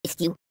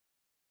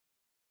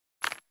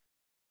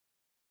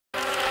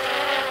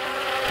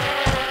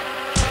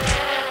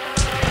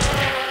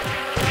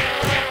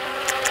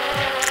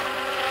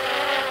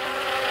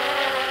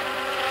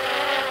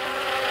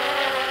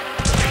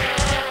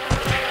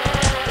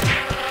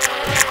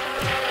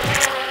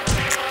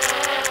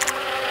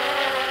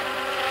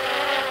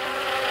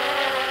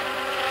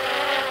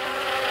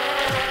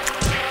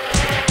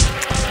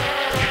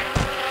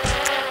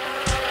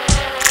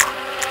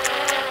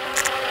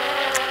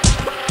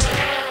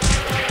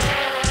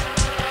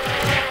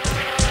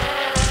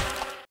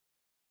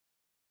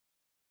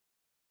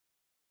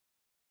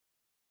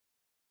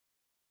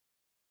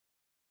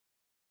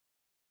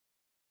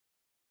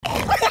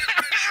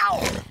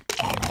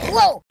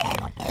Whoa!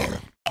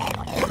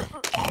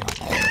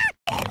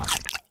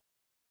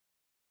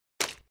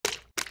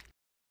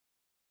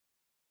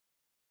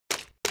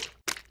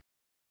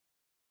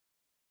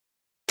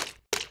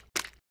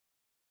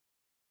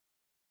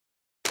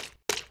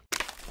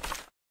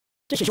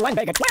 This is one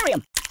big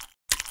aquarium.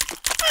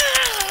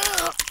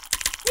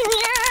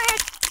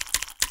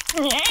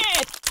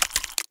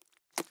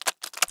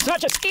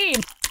 Such a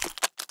scheme.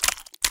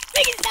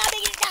 Make it stop,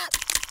 make it stop!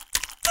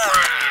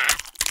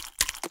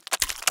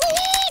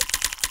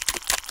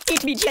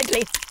 Eat me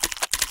gently.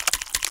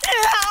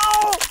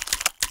 Ow!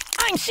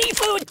 I'm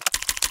seafood.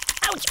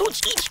 Ouch,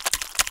 ouch, each.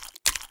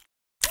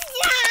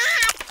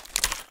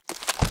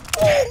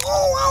 Oh,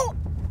 oh, oh!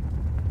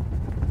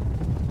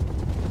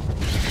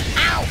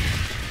 Ow!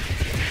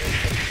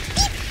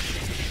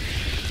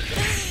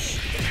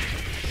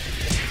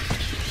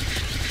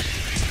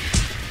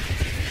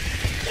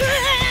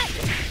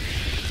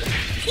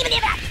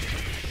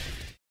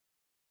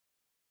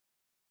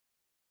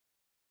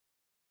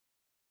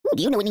 Ooh,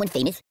 do you know anyone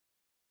famous?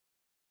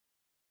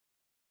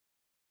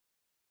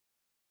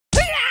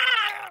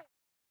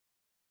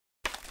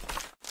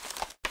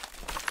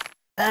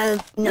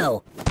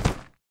 No.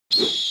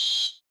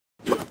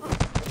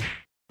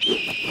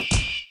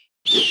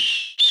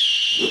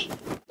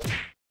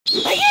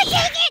 Are you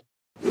taking it?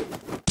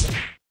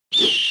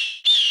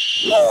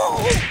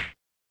 Oh!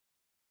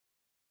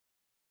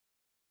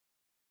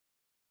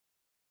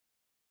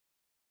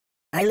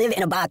 I live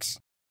in a box.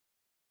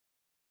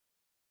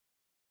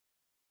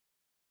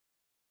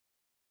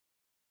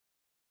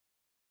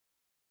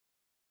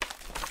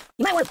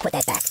 You might want to put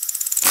that back.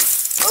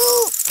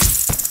 Ooh!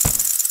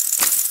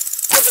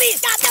 Oh, please,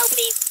 stop, no,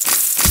 please!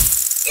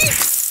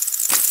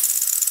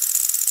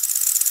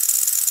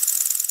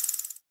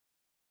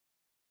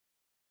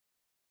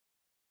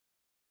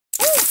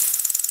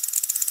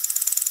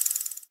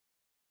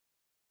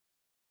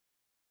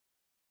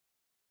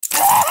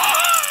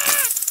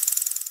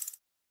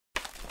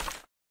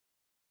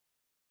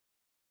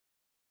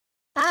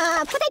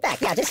 Put it back.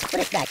 Yeah, just put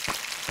it back.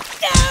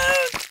 No!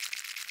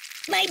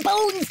 My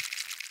bones!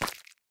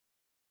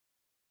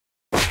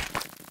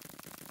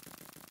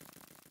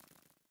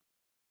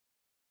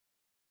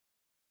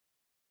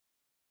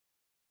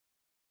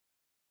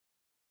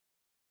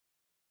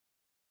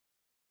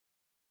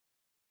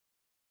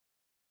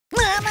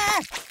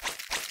 Mama!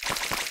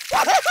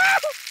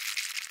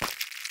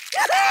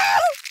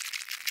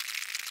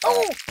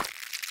 Oh!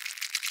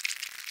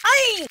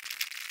 Ay!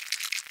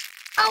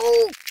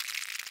 Oh!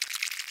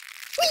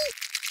 Whee!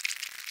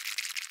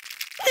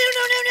 No,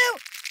 no, no, no!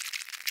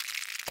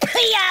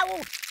 Yow!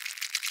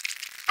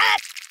 Ah!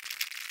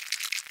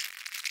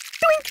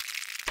 Doink!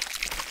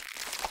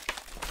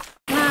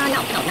 No,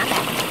 not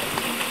that.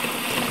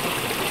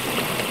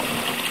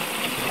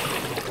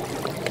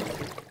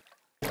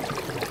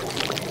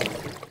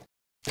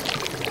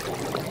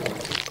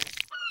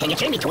 Can you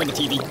turn me toward the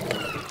TV?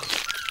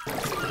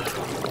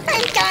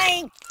 I'm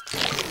dying!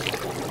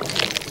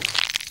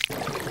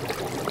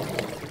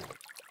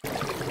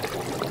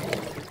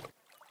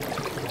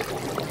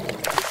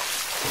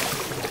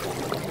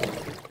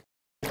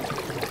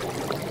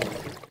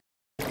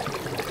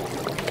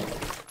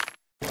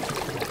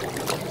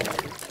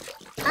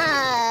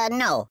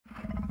 No.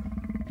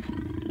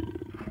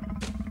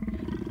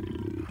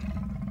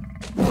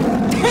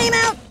 Time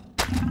out!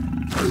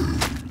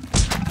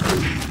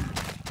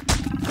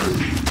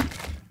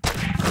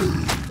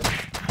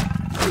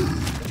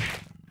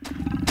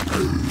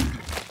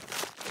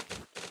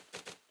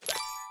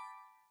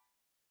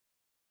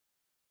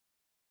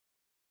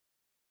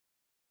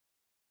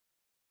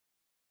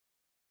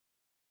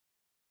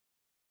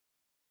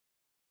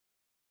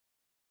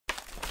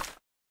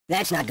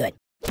 That's not good.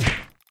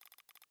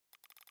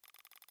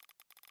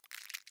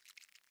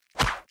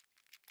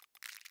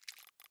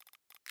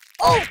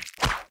 Oh!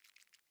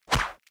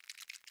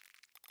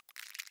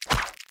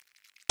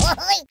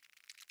 Oi!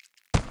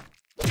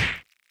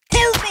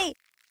 Help me!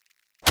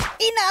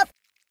 Enough!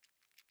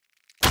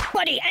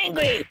 Buddy,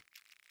 angry!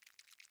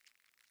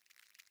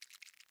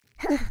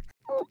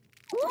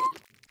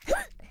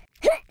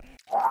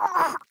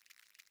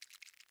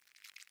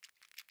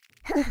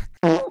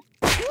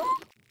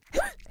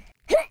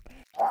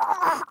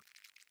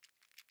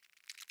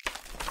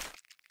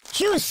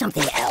 Choose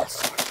something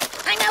else.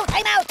 I'm out!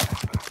 I'm out!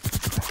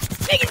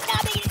 Make it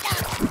stop! Make it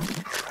stop!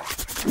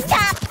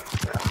 Stop!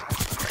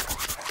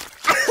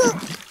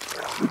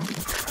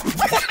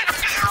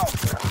 Ow!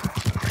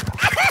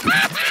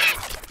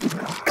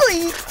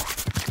 Please!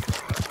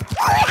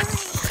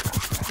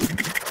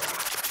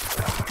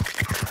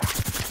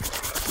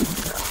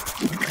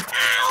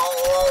 Ow!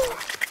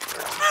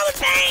 Oh, the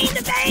pain!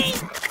 The pain!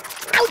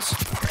 Ouch!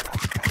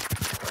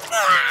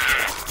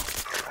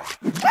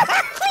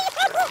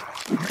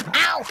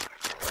 Ow!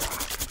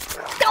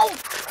 Don't!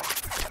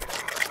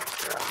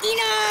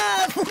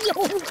 Enough!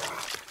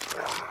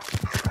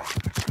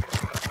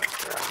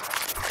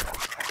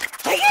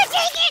 Are you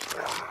taking it?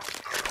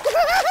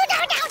 No,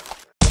 no!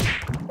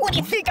 What do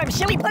you think? I'm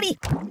silly, buddy?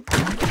 How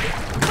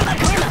about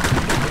karma?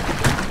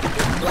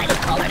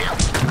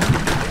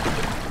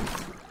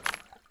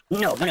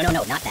 No,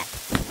 not that.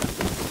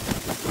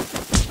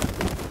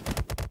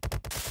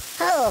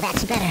 Oh,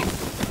 that's better.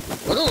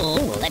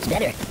 Ooh, that's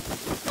better.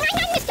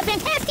 I'm Mr.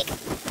 Fantastic.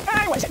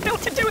 I wasn't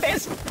built to do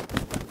this.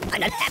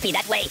 I'm not happy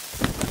that way.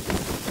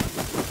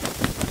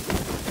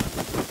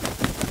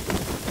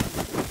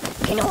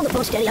 Can you hold the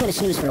phone steady? I'm gonna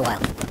snooze for a while.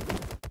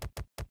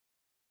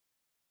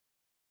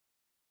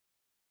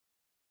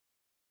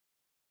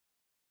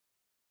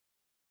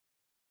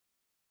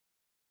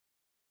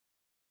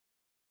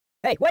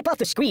 Hey, wipe off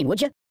the screen,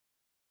 would you?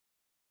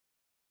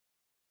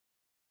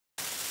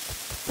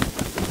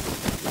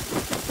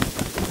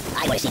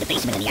 I want to see the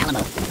basement in the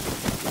Alamo.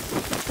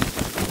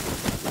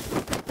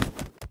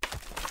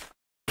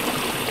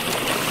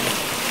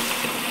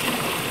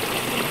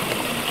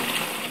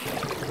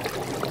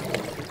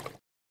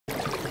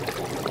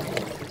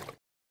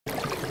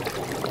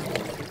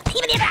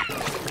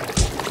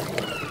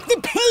 The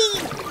pain!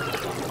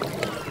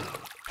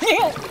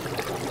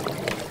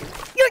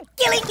 You're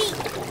killing me!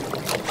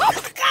 Oh,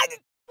 God!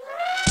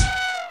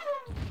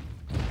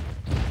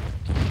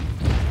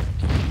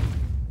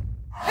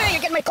 Hey,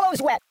 you're getting my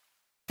clothes wet.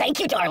 Thank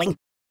you, darling.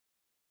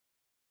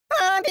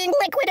 I'm being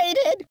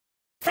liquidated.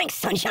 Thanks,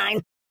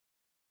 sunshine.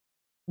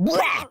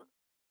 Blah!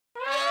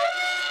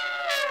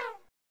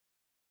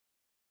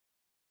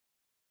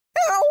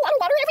 Oh,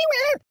 water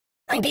everywhere.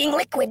 I'm being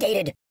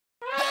liquidated.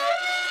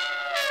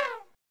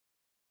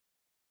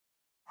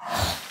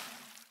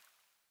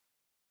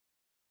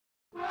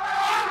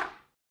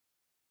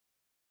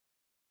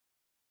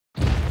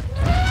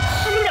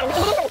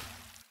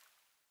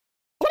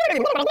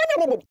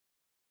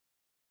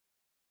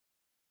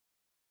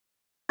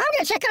 I'm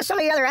gonna check out some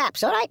of the other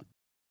apps, all right?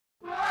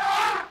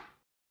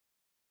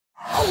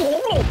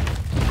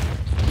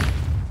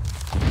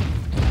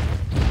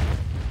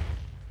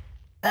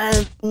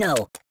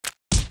 No.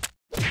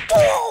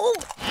 Oh!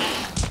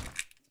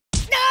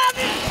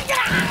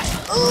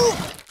 Ooh!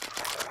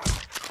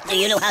 Do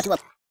you know how to...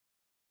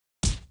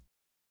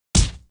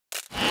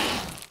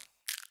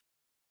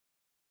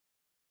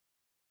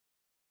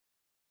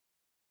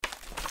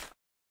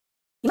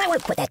 You might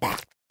want to put that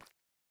back.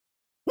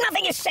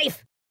 Nothing is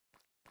safe.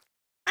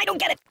 I don't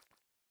get it.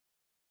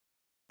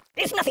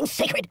 There's nothing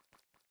sacred.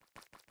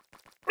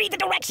 Read the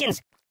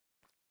directions.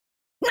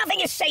 Nothing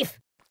is safe.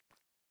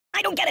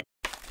 I don't get it.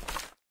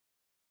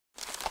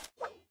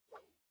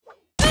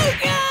 Oh,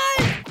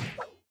 God!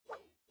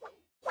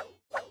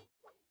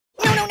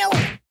 No!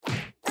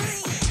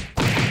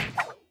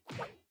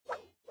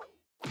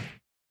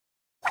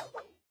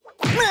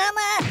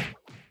 Mama!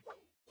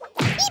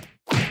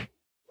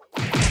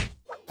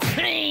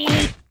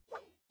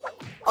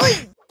 Oi!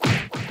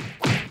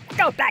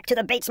 Go back to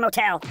the Bates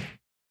Motel.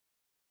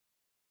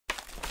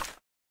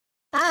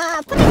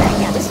 Put it back.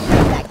 Yeah, just put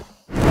it back.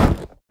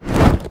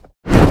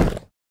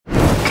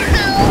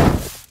 Ow!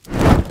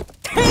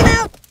 Time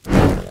out!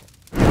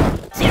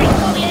 Siri,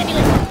 call the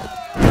ambulance.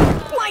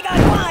 My God,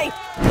 why?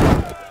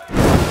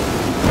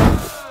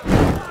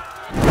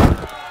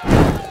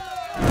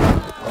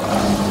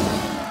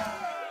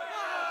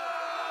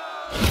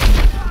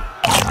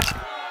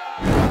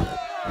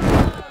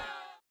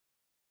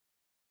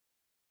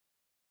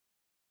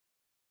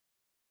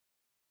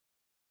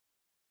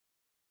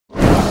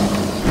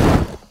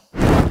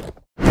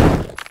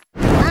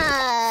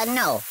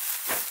 No.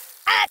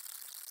 Ah!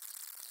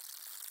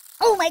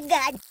 Oh, my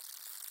God!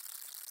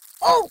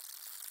 Oh!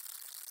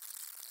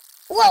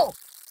 Whoa!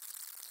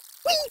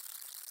 Whee!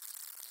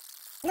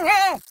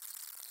 Ah!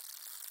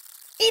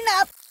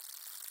 Enough!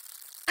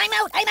 I'm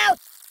out!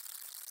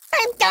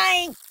 I'm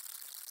dying!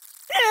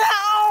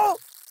 Ow!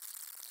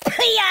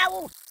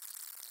 Yow!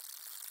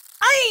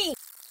 Ay!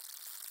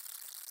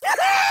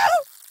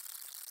 Ow!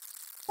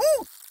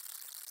 Ooh!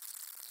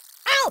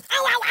 Ow!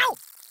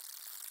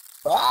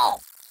 Oh!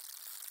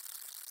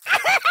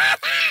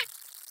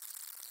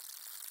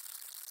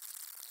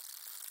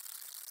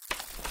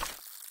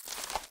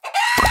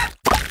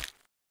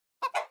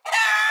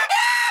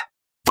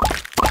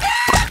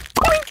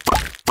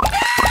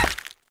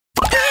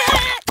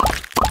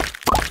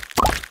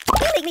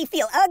 You make me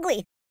feel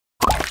ugly.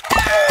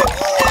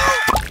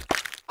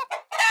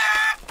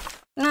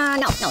 No,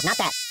 not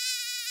that.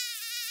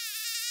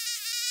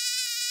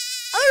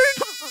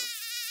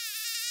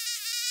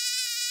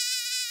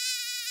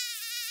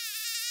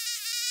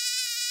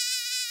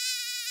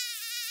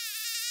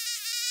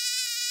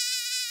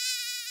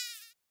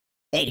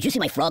 Hey, did you see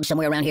my frog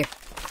somewhere around here?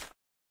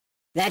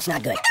 That's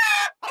not good.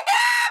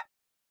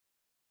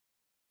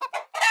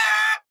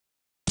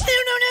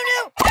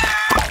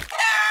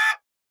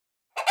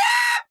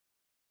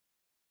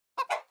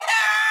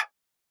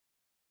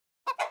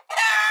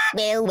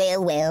 No!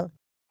 Well.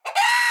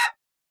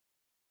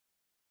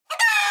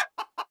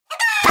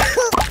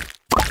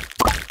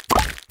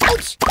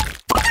 Ouch!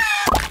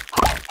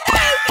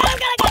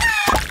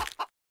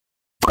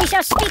 We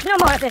shall speak no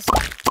more of this.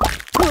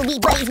 We'll be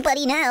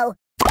buddy now.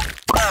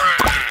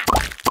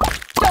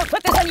 Don't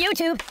put this on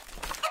YouTube.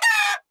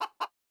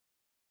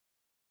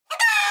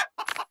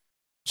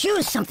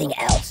 Choose something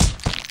else.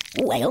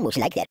 Ooh, I almost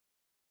like that.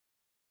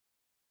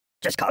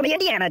 Just call me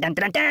Indiana. Dun,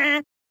 dun, dun,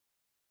 dun.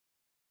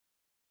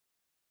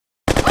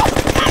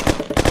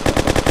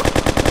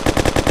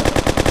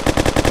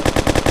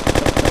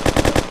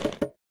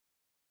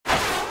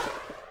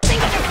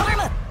 Think of your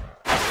karma.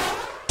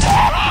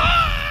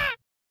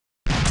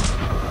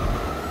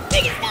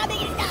 Biggest stop,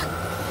 biggest stop.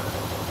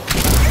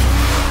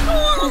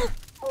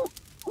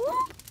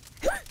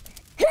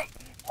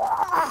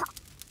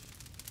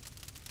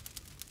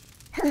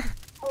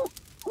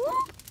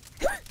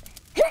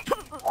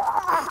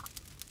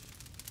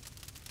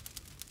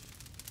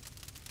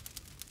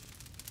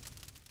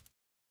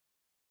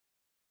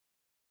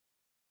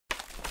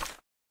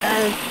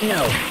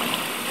 No.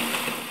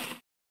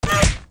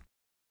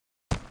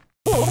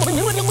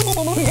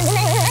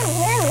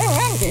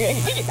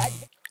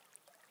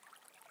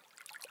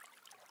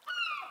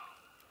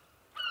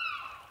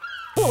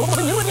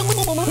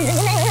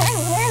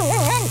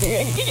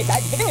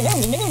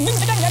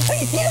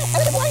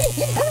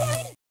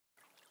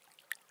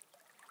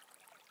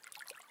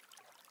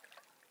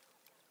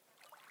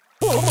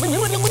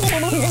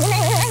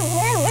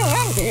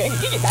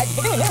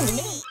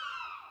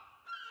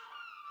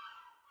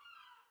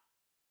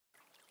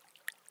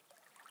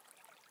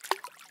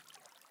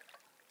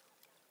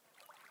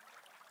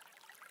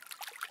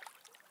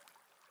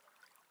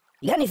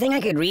 You got anything I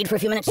could read for a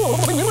few minutes?